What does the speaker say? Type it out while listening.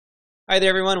Hi there,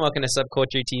 everyone. Welcome to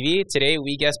SubculturedTV. Today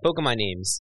we guess Pokemon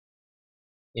names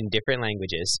in different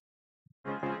languages.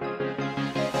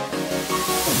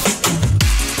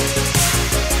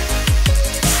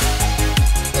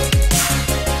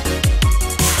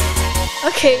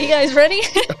 Okay, you guys ready?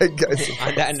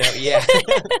 On that note, yeah.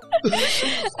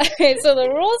 Okay, so the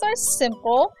rules are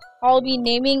simple. I'll be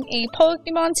naming a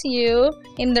Pokemon to you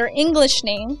in their English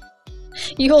name.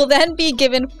 You will then be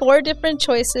given 4 different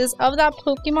choices of that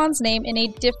Pokemon's name in a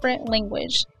different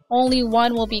language. Only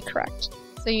one will be correct.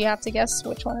 So you have to guess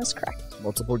which one is correct.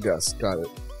 Multiple guess. Got it.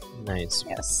 Nice.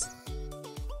 Yes.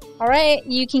 Alright,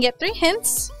 you can get 3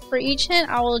 hints. For each hint,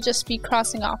 I will just be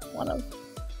crossing off one of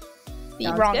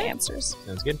the wrong answers.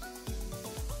 Sounds good.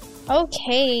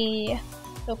 Okay.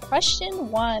 So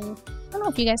question 1. I don't know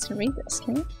if you guys can read this,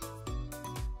 can you?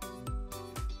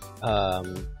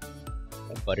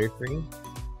 Butterfree?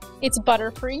 It's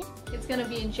Butterfree. It's gonna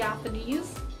be in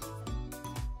Japanese.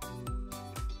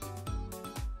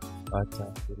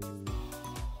 Butterfree.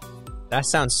 That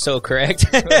sounds so correct.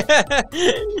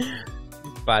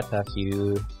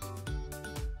 Butterfree.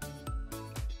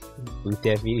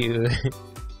 Butterfree.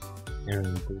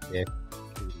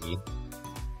 Butterfree.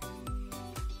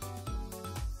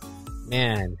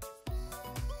 Man.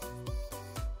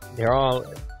 They're all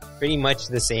pretty much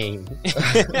the same.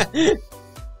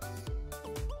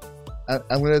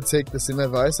 I'm gonna take the same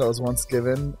advice I was once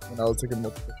given, and I'll take a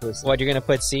multiple choice. What, you're gonna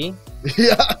put C?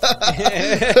 Yeah.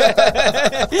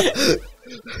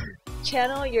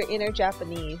 Channel your inner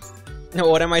Japanese. No,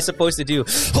 what am I supposed to do?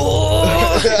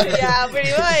 Yeah,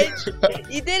 pretty much.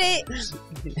 You did it.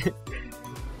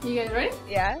 You guys ready?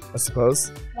 Yeah. I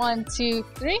suppose. 1, 2,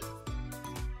 3.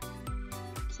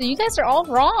 So you guys are all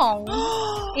wrong.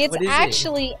 It's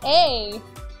actually A.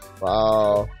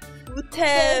 Wow. Butterfree.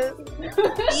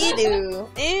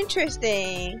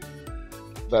 Interesting.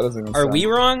 That doesn't even Are sound... we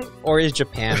wrong, or is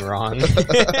Japan wrong?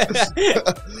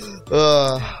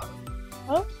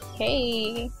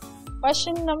 Okay.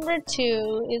 Question number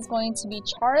 2 is going to be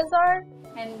Charizard,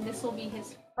 And this will be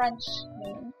his French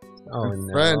name. Oh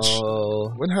no. French.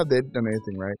 When have they done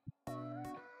anything right?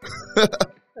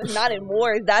 Not in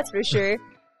wars, that's for sure.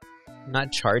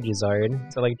 Not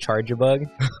Charizard. So like Charjabug?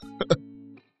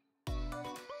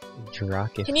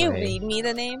 Dracaufeu. Can you read me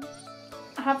the name?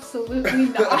 absolutely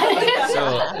not.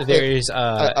 So there's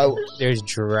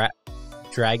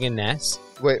Dragoness.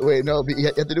 Wait, no, but you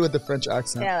have to do it with the French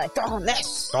accent. Yeah, like, oh,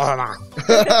 this.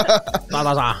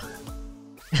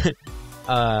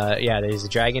 Yeah, there's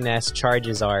Dragoness,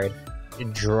 Charizard,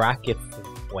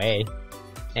 Dracaufeu,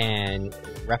 and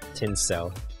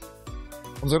Reptincell.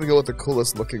 I'm gonna go with the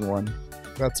coolest looking one.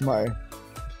 That's my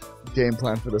game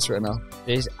plan for this right now.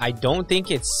 I don't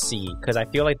think it's C, because I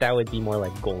feel like that would be more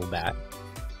like Golbat.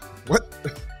 What?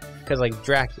 Because like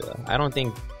Dracula, I don't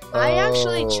think. I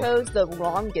actually chose the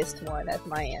longest one as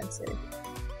my answer.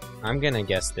 I'm gonna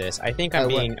guess this. I think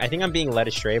I'm being led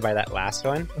astray by that last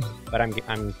one, but I'm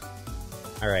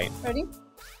all right. Ready?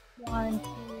 1, 2, 3.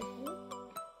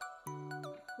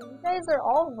 So you guys are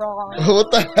all wrong.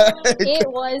 What the heck? It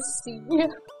was C.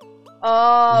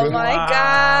 Oh my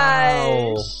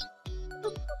Wow. gosh.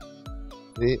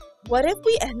 Wait, What if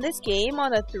we end this game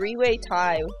on a 3-way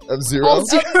tie? of 0? Of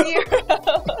 0.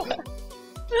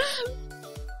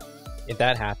 If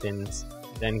that happens,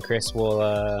 then Chris will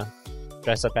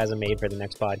dress up as a maid for the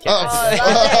next podcast. Oh, love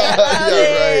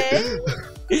yeah,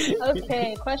 right.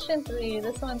 Okay, question 3.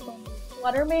 This one's going to be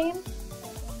Fluttermane in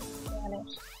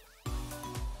Spanish.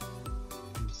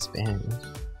 Spanish.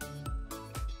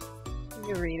 Can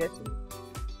you read it?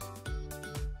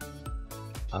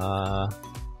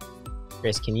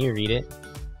 Chris, can you read it?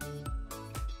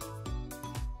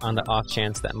 On the off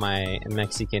chance that my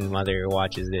Mexican mother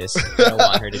watches this, I don't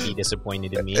want her to be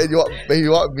disappointed in me. And you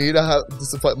want me to have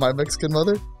disappoint my Mexican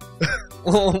mother?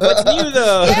 What's new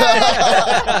though?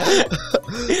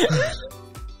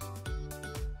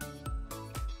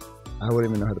 I wouldn't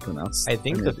even know how to pronounce. I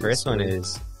think the first one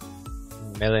is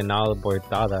Melenal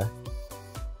Bortada,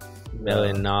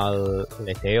 Melenal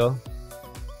Leteo,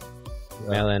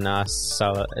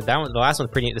 Melenasala. That one, the last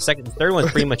one's pretty. The third one's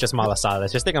pretty much just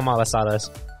Malasadas. Just think of Malasadas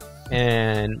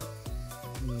and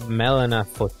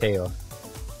Melanafoteo.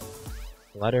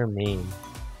 Fluttermane.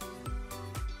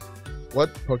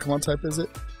 What Pokemon type is it?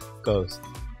 Ghost.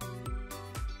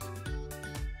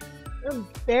 You're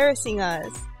embarrassing us.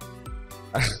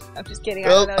 I'm just kidding. I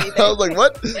Well, don't know either. I was like,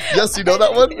 what? Yes, you know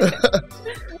that one?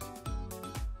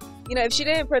 You know, if she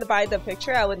didn't provide the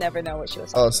picture, I would never know what she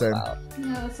was talking same. about.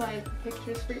 No, that's why I have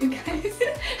pictures for you guys.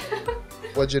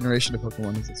 What generation of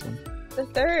Pokemon is this one? The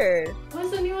third.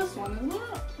 What's the newest one? Isn't it?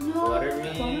 No.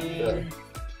 Fluttermane.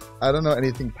 I don't know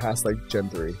anything past like Gen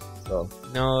 3. So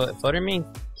No, Fluttermane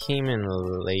came in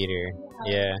later.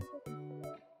 Yeah.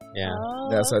 Yeah. Oh,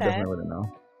 yeah, so I okay. definitely wouldn't know.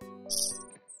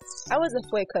 I was a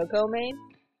Fuecoco main.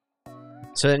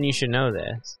 So then you should know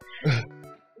this.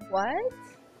 What?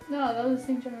 No, that was the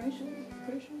same generation.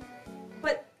 Pretty sure.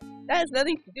 But that has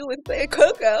nothing to do with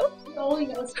Fuecoco. Only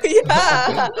knows.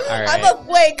 Yeah. Alright. I'm a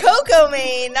Fuecoco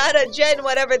main, not a Gen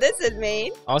whatever this is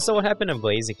main. Also, what happened to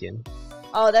Blaziken?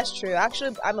 Oh, that's true.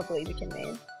 Actually, I'm a Blaziken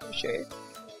main. For sure.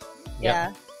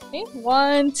 Yeah. Okay,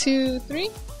 1, 2, 3.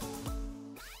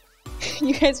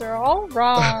 You guys are all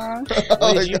wrong.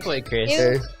 What did you play, Chris?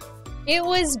 Ew. It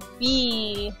was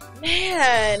B.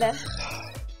 Man.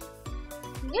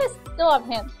 You guys still have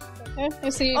hints. Okay? So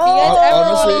if you Oh, guys ever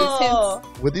honestly- want these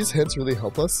hints, Would these hints really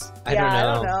help us? I yeah,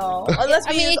 don't know. Unless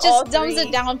I we mean, use it all just dumbs three.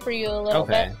 it down for you a little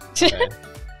Okay. bit. Okay.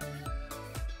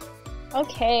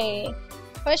 Okay.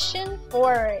 Question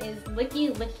 4 is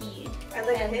Licky Licky. I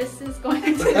like And it. this is going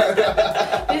to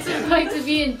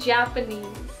be in Japanese.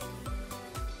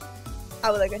 I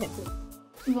would like a hint too.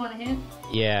 You want a hint?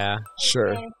 Yeah.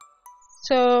 Sure.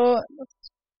 so.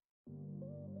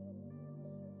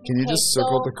 Can you Okay, just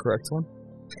circle so- the correct one?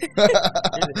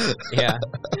 Yeah.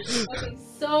 Okay,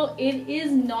 so it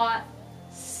is not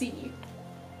C.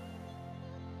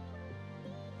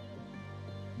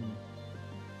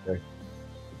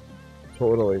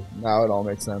 Totally. Now it all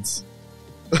makes sense.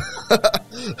 I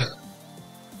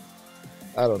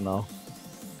don't know.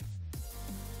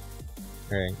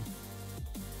 Alright.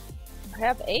 I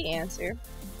have a answer.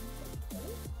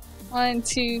 1,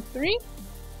 2, 3.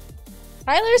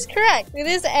 Tyler's correct. It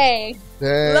is A.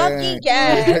 Dang. Lucky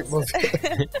guess.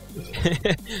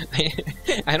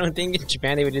 I don't think in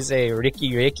Japan they would just say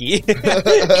Ricky Ricky. I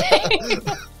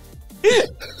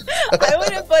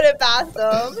wouldn't put it past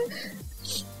them.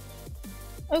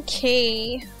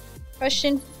 Okay.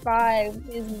 Question 5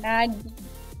 is Mad B.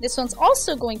 This one's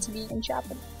also going to be in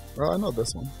Japanese. Oh, I know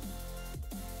this one.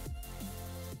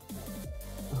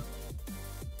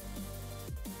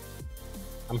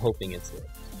 I'm hoping it's it.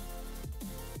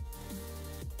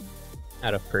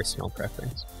 Out of personal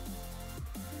preference.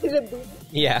 Is it booty?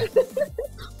 Yeah.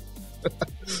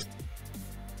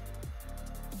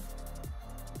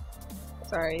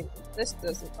 Sorry, this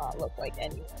does not look like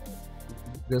anyone.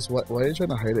 Just why are you trying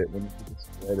to hide it when you can just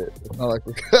write it? It's not like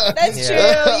That's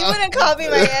Yeah. true. You wouldn't copy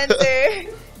my answer.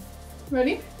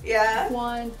 Ready? Yeah.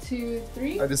 1, 2,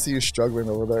 3. I just see you struggling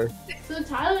over there. So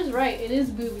Tyler's right. It is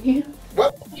booby.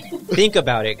 Think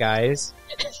about it, guys.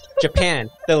 Japan,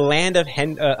 the land of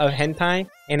hentai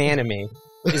and anime,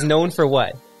 is known for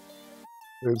what?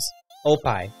 Oops.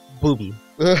 Oppai, booby.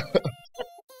 Got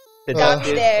me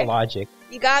Deductive there. logic.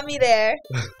 You got me there.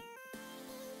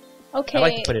 Okay. I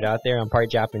like to put it out there. I'm part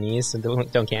Japanese, so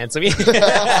don't cancel me.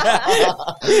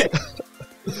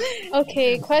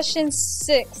 Okay, question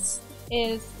 6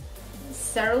 is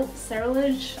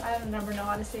Cerulege. I never know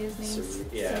how to say his name.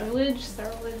 Yeah.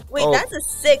 Cerulege. Wait, Oh. that's a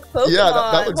sick Pokemon. Yeah,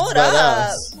 that looks Hold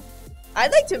badass. up.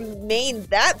 I'd like to main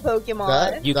that Pokemon.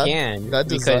 That- You can that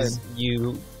because design.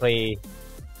 you play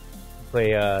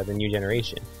the new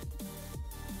generation.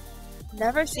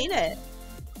 Never seen it.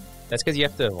 That's because you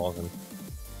have to evolve them.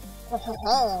 I'm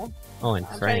Oh, and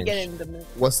trying to French. get into the mood.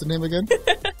 What's the name again?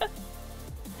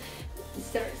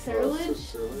 Cerulege?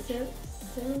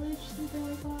 Cerulege? Something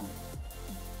like that?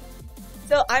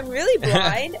 So I'm really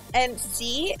blind, and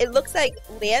C, it looks like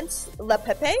Lance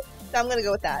LaPepe, so I'm gonna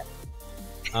go with that.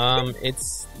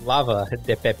 It's lava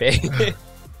de Pepe.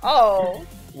 Oh.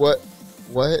 What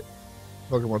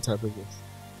Pokemon type is this?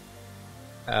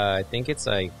 I think it's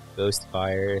like Ghost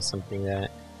Fire or something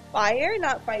that. Fire,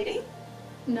 not fighting?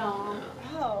 No.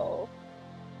 Oh.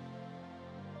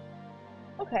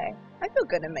 Okay. I feel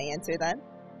good in my answer then.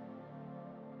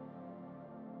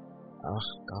 Oh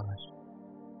gosh.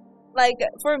 Like,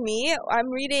 for me, I'm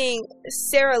reading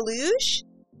Cerulege,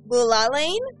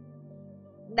 Bulalane.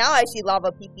 Now I see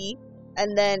Lava Pee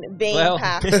and then Bane Well.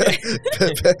 Path.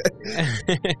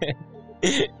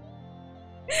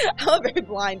 I'm a very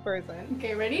blind person.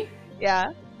 Okay, ready?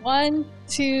 Yeah. 1,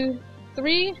 2,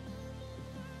 3.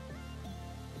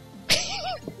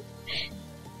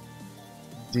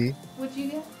 D. What'd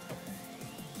you get?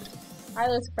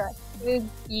 Tyler's correct. It is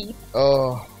B.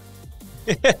 Oh,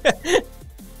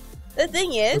 The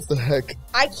thing is, what the heck?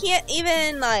 I can't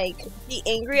even, like, be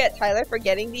angry at Tyler for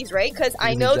getting these right, because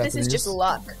I Is it know this is just Japanese?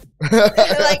 luck.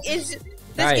 Like, this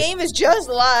Guys. game is just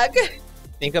luck.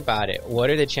 Think about it. What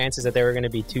are the chances that there were going to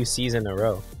be 2 C's in a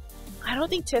row? I don't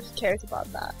think Tiff cares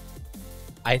about that.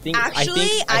 I think. Actually,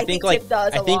 I think Tiff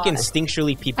does I a think lot.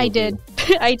 instinctually people. I do. did.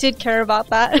 I did care about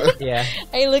that. Yeah.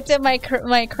 I looked at my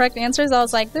correct answers. I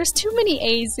was like, "There's too many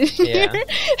A's in here." Yeah.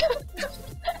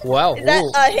 Wow. Is that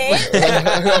a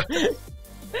hint?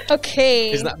 Okay.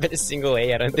 There's not been a single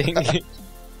A, I don't think.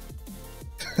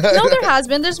 No, there has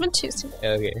been. There's been 2.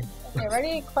 Okay. Okay,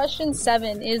 ready? Question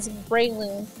 7 is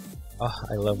Breloom. Oh,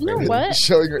 I love You know Brayloon. what?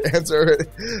 Showing your answer already.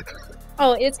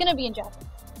 Oh, it's gonna be in Japanese.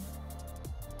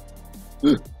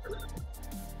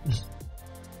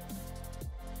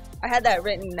 I had that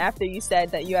written after you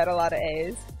said that you had a lot of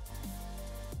A's.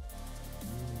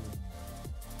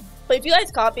 But if you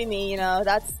guys copy me, you know,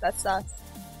 that's sus.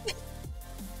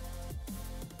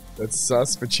 That's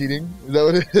sus for cheating? Is that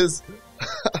what it is?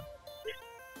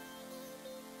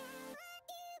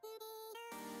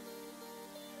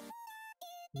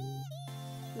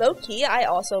 Low key, I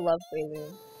also love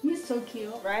Breloom. He's so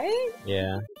cute. Right?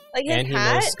 Yeah. Like his And he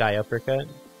hat. knows Sky Uppercut.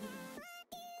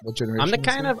 What generation? I'm the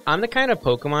is kind of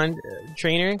Pokemon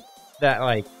trainer that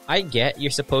like I get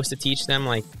you're supposed to teach them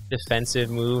like defensive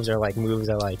moves or like moves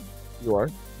that like it? You are?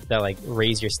 that like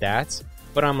raise your stats.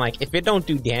 But I'm like, if it don't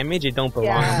do damage, it don't belong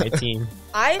Yeah. on my team.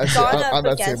 I've Actually, gone I'm up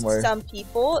that same against way. some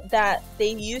people that they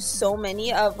use so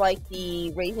many of like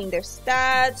the raising their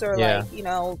stats or Yeah. like, you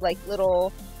know, like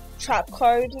little trap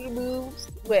card moves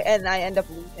and I end up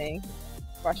losing.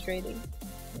 Frustrating.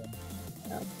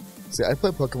 See, I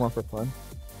play Pokemon for fun,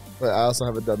 but I also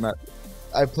haven't done that.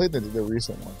 I played the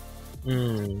recent one,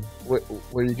 Mm.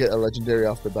 where you get a legendary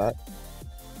off the bat,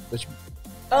 which,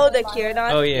 Oh, the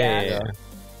Kiradon? Oh yeah.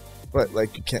 but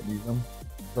like you can't use them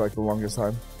for like the longest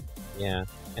time. Yeah.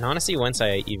 And honestly, once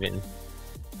I even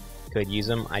could use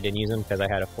them, I didn't use them because I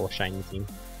had a full shiny team.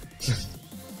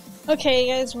 Okay,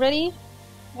 you guys ready?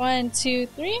 1, 2,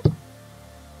 3.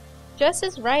 Jess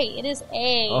is right. It is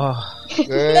A. Oh, Hey.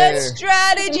 The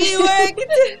strategy worked!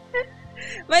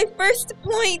 My first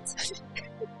point!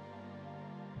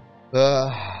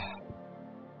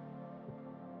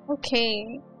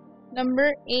 Okay. Number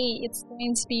 8. It's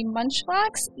going to be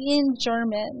Munchlax in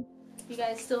German. You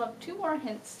guys still have 2 more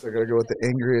hints. So I gotta go with the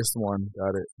angriest one.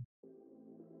 Got it.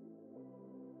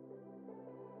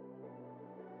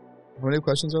 How many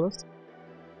questions are left?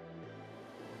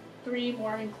 3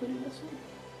 more, including this one.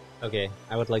 okay.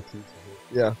 I would like to.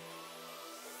 Yeah.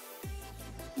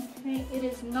 Okay, it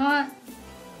is not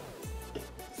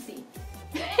C.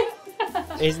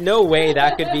 There's no way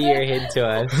that could be your hint to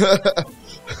us.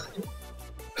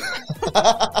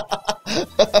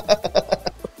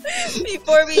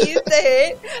 Before we used the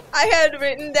hit, I had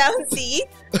written down C.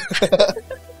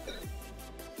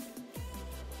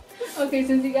 Okay,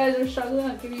 since you guys are struggling,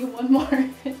 I'll give you one more.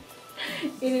 It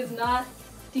is not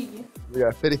D. We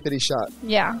got a fitty shot.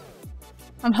 Yeah.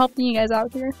 I'm helping you guys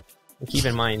out here. And keep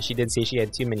in mind, she did say she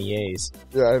had too many A's.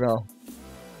 Yeah, I know.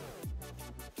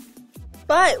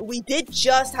 But we did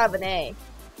just have an A.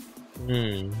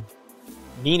 Hmm.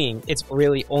 Meaning, it's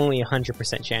really only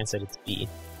 100% chance that it's B.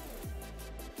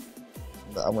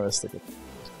 I'm gonna stick it.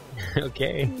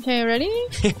 Okay. Okay, ready?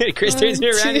 Chris turns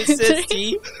it around and 2, says 3.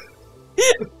 C.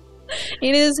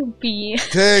 It is B.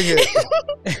 Dang it!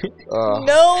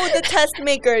 No, the test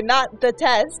maker, not the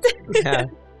test. Yeah.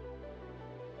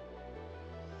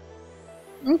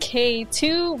 Okay,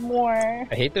 2 more.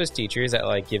 I hate those teachers that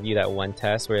like give you that one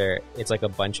test where it's like a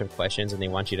bunch of questions and they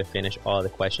want you to finish all the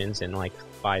questions in like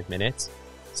 5 minutes.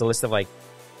 It's a list of like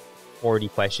 40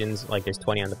 questions, like there's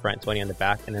 20 on the front, 20 on the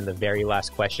back, and then the very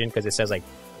last question, because it says like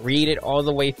read it all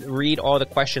the way, read all the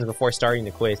questions before starting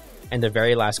the quiz, and the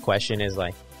very last question is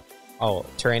like, oh,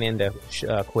 turn in the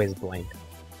quiz blank.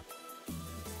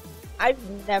 I've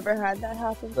never had that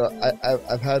happen. So to me.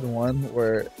 I've had one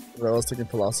where when I was taking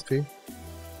philosophy,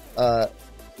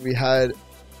 we had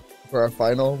for our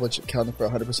final, which counted for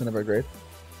 100% of our grade,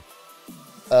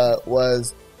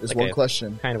 was this Like one a-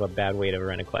 question. Kind of a bad way to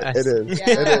run a class. It is. Yeah.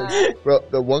 It is. Bro,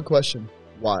 the one question,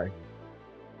 why?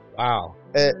 Wow.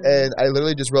 And I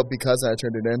literally just wrote because and I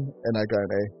turned it in and I got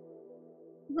an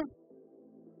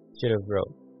Should have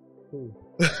wrote. A.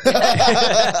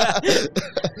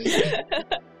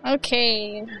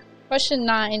 Okay, question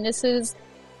 9. This is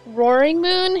Roaring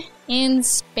Moon in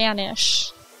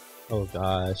Spanish. Oh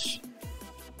gosh.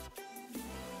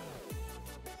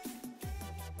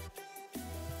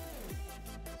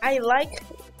 I like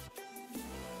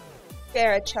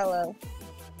Faracello.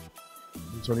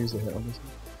 Just want to use a hit on this one.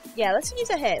 Yeah, let's use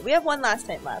a hint. We have one last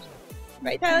hint left.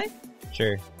 Right, Tyler?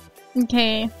 Sure.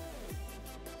 Okay.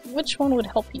 Which one would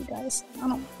help you guys? I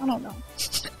don't know.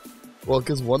 Well,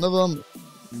 because one of them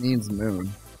means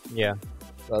moon. Yeah.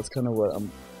 That's kind of what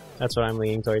I'm. That's what I'm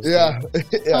leaning towards. Yeah.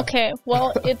 Yeah. Okay,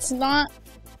 well, it's not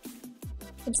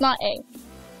A.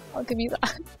 I'll give you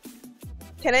that.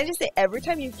 Can I just say, every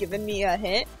time you've given me a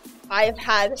hint, I have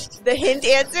had the hint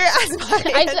answer as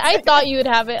my answer. I thought you would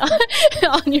have it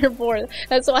on your board.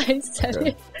 That's why I said Okay.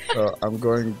 it. So I'm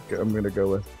going to go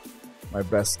with my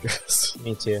best guess.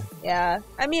 Me too. Yeah.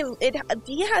 I mean,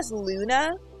 D has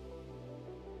Luna,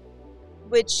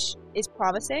 which is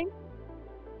promising.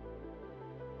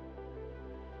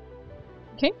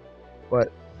 But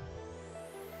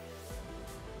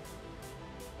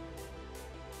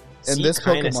in C this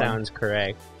kind of Pokemon, sounds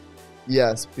correct.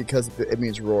 yes, because it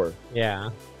means roar. Yeah.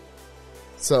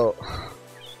 So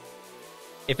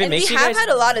If it And makes we you have guys, had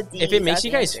a lot of D's. if it makes as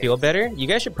you guys answers. feel better, you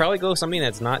guys should probably go with something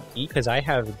that's not D because I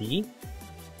have D,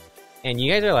 and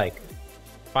you guys are like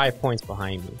 5 points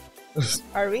behind me.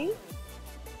 Are we?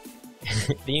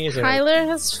 You guys are like, Tyler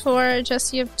has 4,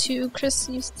 Jesse you have 2, Chris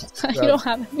you Yeah. don't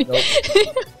have any. nope.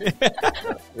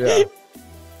 Yeah.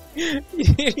 you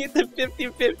get the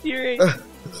 50-50 rate.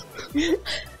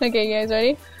 Okay, you guys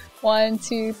ready? 1,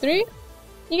 2, 3.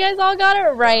 You guys all got it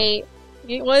right.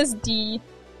 It was D.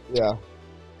 Yeah.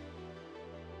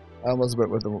 I almost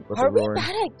went with the Are we roaring. bad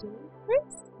at games,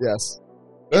 Chris? Yes.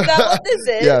 Is that what this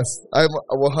is? Yes. I'm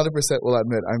 100% will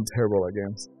admit I'm terrible at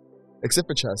games. Except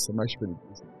for chess. I'm actually pretty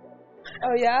decent.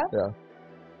 Oh, yeah? Yeah.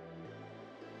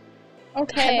 I'm not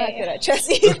good Okay. at chess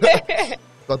either. It's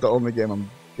about the only game I'm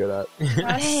good at. And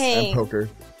Dang. poker.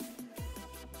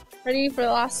 Ready for the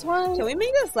last one? Can we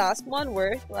make this last one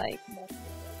worth, like...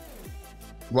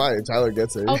 Why? Tyler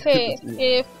gets it. Okay,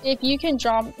 if you can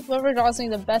draw, whoever draws me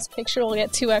the best picture will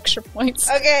get 2 extra points.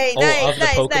 Okay, Oh, nice, of the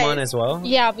nice, Pokemon nice. as well?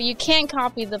 Yeah, but you can't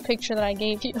copy the picture that I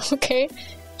gave you, okay?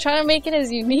 Try to make it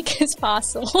as unique as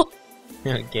possible.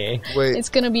 Okay. Wait. It's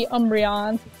gonna be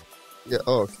Umbreon. Yeah.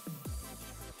 Oh.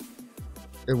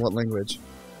 In what language?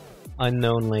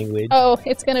 Unknown language. Oh,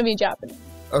 it's gonna be Japanese.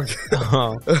 Okay.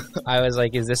 Oh, I was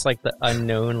like, is this like the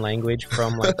unknown language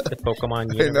from like the Pokemon I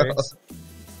know. universe?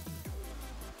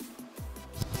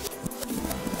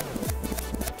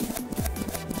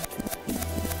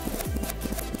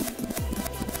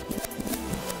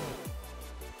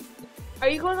 Are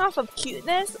you going off of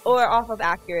cuteness or off of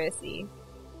accuracy?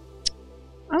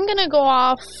 I'm gonna go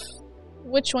off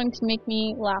which one can make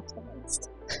me laugh the most.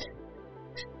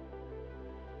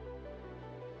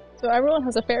 So everyone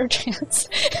has a fair chance.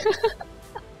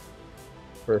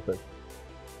 Perfect.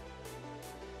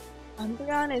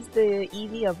 Umbreon is the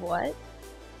Eevee of what?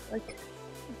 Like,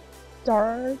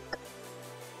 Dark.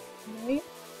 Right?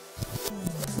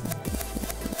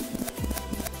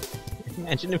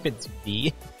 Imagine if it's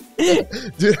B.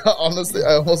 Dude, honestly,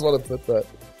 I almost want to put that.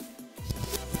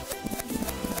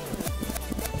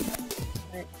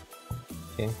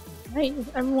 Right, is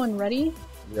everyone ready?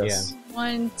 Yes.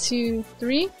 1, 2,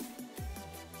 3.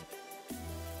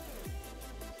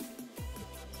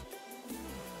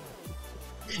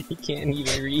 You can't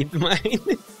even read mine.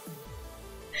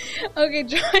 Okay,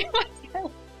 try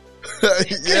myself.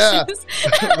 Yeah.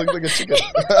 Looks like a chicken.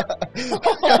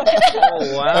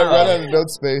 Oh, wow. I ran out of note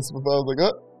space before I was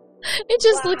like, oh. It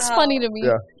just looks Wow. funny to me.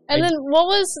 Yeah. And then what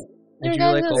was I your drew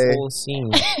like guys' a whole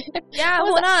scene. yeah,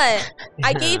 hold on.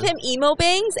 I gave him emo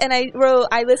bangs, and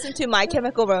I listened to My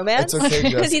Chemical Romance It's okay,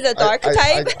 because Jess. he's a dark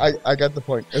type. I got the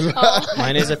point. Oh,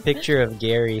 Mine is a picture of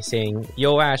Gary saying,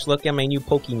 "Yo, Ash, look at my new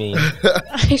Pokemon."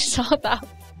 I saw that.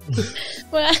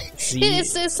 But See?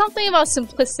 it's something about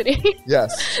simplicity.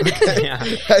 Yes. Okay. Yeah.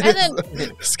 I And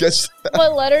just sketched that.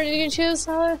 What letter did you choose,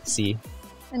 Tyler? See,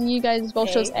 And you guys both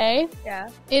A. chose A. Yeah.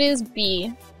 It is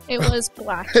B. It was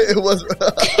black. It was.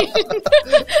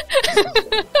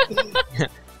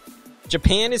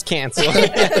 Japan is canceled. So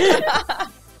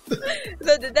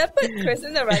did that put Chris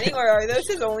in the running, or are those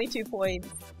his only 2 points?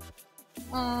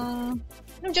 No,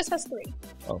 just has 3.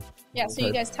 Oh. Yeah, so you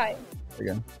Okay. guys tied.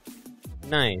 Again.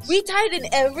 Nice. We tied in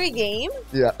every game?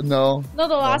 Yeah. No. No,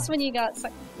 the last one you got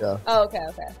second. Yeah. Oh, okay. I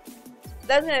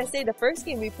was gonna say, the first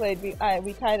game we played, we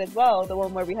tied as well. The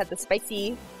one where we had the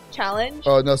spicy challenge.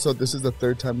 Oh no. So this is the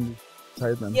 3rd time we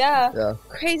tied them. Yeah. Yeah.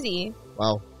 Crazy.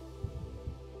 Wow.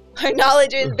 Our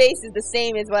knowledge base is the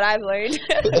same as what I've learned.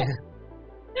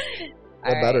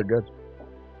 Not bad or good.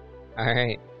 All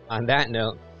right. On that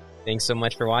note, thanks so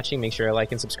much for watching. Make sure to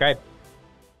like and subscribe.